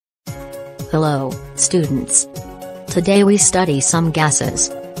Hello, students. Today we study some gases.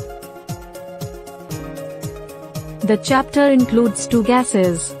 The chapter includes two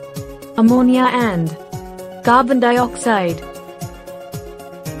gases, ammonia and carbon dioxide.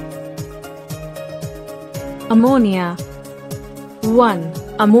 Ammonia. 1.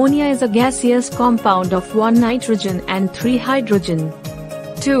 Ammonia is a gaseous compound of 1 nitrogen and 3 hydrogen.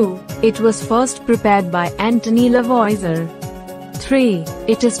 2. It was first prepared by Antony Lavoisier. 3.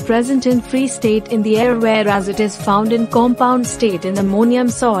 It is present in free state in the air, whereas it is found in compound state in ammonium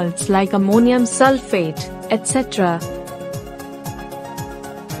salts like ammonium sulfate, etc.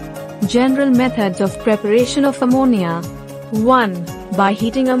 General methods of preparation of ammonia. 1. By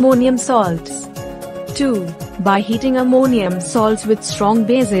heating ammonium salts. 2. By heating ammonium salts with strong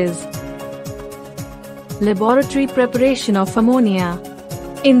bases. Laboratory preparation of ammonia.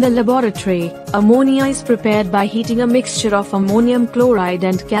 In the laboratory, ammonia is prepared by heating a mixture of ammonium chloride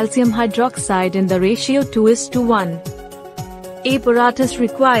and calcium hydroxide in the ratio 2:1. Apparatus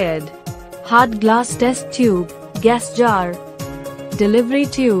required. Hard glass test tube, gas jar, delivery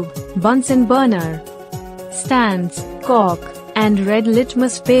tube, Bunsen burner, stands, cork, and red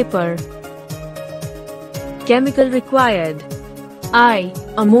litmus paper. Chemical required. I.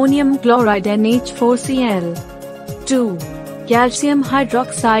 Ammonium chloride NH4Cl. 2. Calcium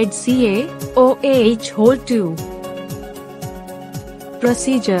hydroxide CaOH2.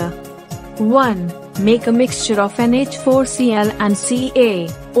 Procedure. 1. Make a mixture of NH4Cl and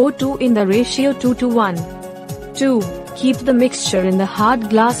CaO2 in the ratio 2:1. 2. Keep the mixture in the hard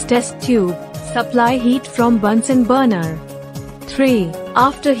glass test tube. Supply heat from Bunsen burner. 3.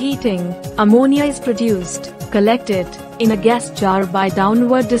 After heating, ammonia is produced. Collect it in a gas jar by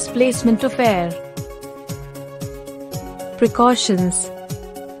downward displacement of air. Precautions.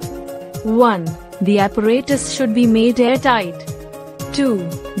 1. The apparatus should be made airtight. 2.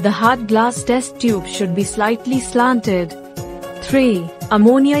 The hard glass test tube should be slightly slanted. 3.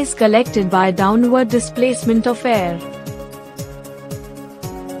 Ammonia is collected by downward displacement of air.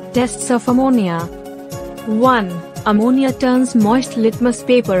 Tests of ammonia. 1. Ammonia turns moist litmus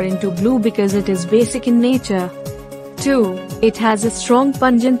paper into blue because it is basic in nature. 2. It has a strong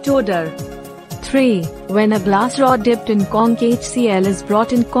pungent odor. 3. When a glass rod dipped in conch HCl is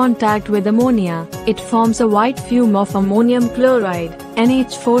brought in contact with ammonia, it forms a white fume of ammonium chloride,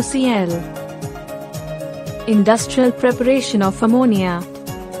 NH4Cl. Industrial preparation of ammonia.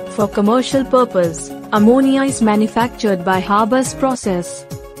 For commercial purpose, ammonia is manufactured by Haber's process.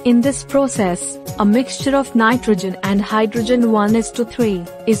 In this process, a mixture of nitrogen and hydrogen 1:3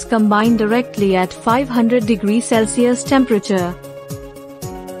 is combined directly at 500 degrees Celsius temperature.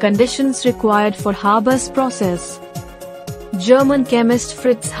 Conditions required for Haber's process. German chemist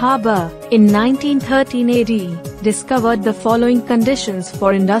Fritz Haber, in 1913 AD, discovered the following conditions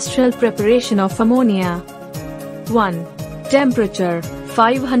for industrial preparation of ammonia. 1. Temperature,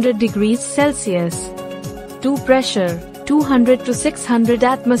 500 degrees Celsius. 2. Pressure, 200 to 600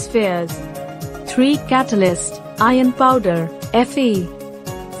 atmospheres. 3. Catalyst, iron powder, Fe.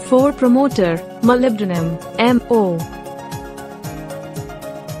 4. Promoter, molybdenum, Mo.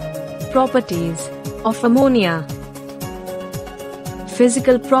 Properties of ammonia.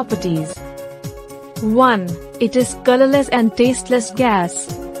 Physical properties. 1. It is colorless and tasteless gas.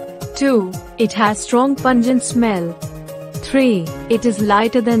 2. It has strong pungent smell. 3. It is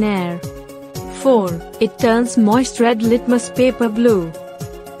lighter than air. 4. It turns moist red litmus paper blue.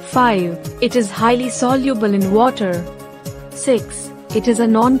 5. It is highly soluble in water. 6. It is a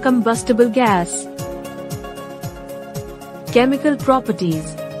non-combustible gas. Chemical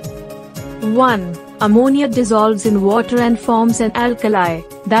properties. 1. Ammonia dissolves in water and forms an alkali,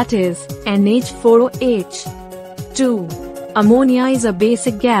 that is, NH4OH. 2. Ammonia is a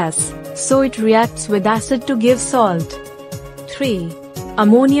basic gas, so it reacts with acid to give salt. 3.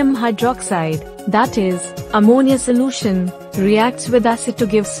 Ammonium hydroxide, that is, ammonia solution, reacts with acid to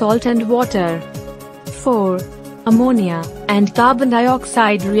give salt and water. 4. Ammonia and carbon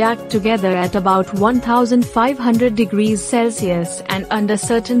dioxide react together at about 1500 degrees Celsius and under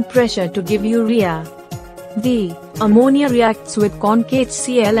certain pressure to give urea. The ammonia reacts with conch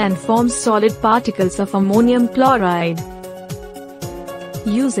HCl and forms solid particles of ammonium chloride.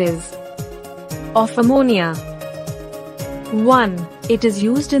 Uses of ammonia. 1. It is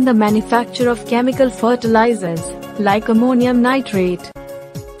used in the manufacture of chemical fertilizers, like ammonium nitrate.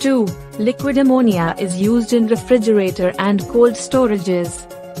 2. Liquid ammonia is used in refrigerator and cold storages.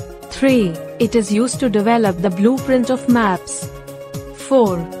 3. It is used to develop the blueprint of maps.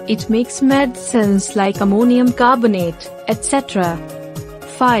 4. It makes medicines like ammonium carbonate, etc.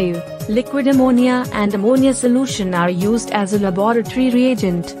 5. Liquid ammonia and ammonia solution are used as a laboratory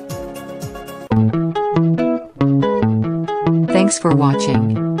reagent. Thanks for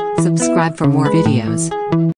watching. Subscribe for more videos.